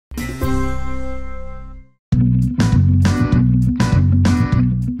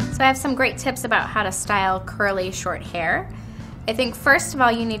So I have some great tips about how to style curly short hair. I think first of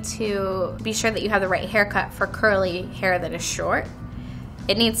all you need to be sure that you have the right haircut for curly hair that is short.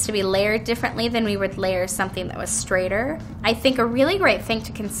 It needs to be layered differently than we would layer something that was straighter. I think a really great thing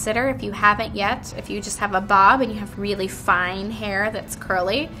to consider if you haven't yet, if you just have a bob and you have really fine hair that's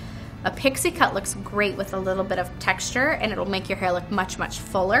curly, a pixie cut looks great with a little bit of texture and it'll make your hair look much, much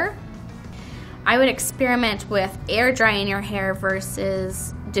fuller. I would experiment with air drying your hair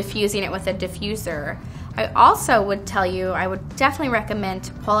versus diffusing it with a diffuser. I also would tell you, I would definitely recommend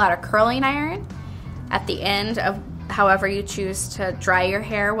to pull out a curling iron at the end of however you choose to dry your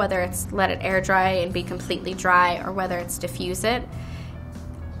hair, whether it's let it air dry and be completely dry or whether it's diffuse it.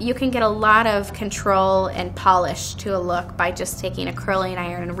 You can get a lot of control and polish to a look by just taking a curling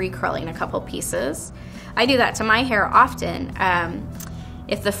iron and recurling a couple pieces. I do that to my hair often.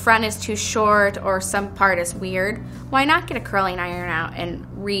 If the front is too short or some part is weird, why not get a curling iron out and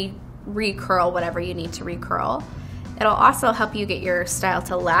recurl whatever you need to recurl. It'll also help you get your style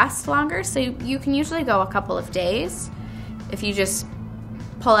to last longer, so you can usually go a couple of days if you just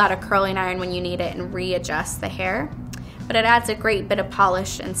pull out a curling iron when you need it and readjust the hair. But it adds a great bit of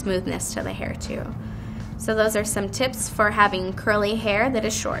polish and smoothness to the hair too. So those are some tips for having curly hair that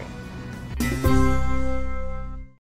is short.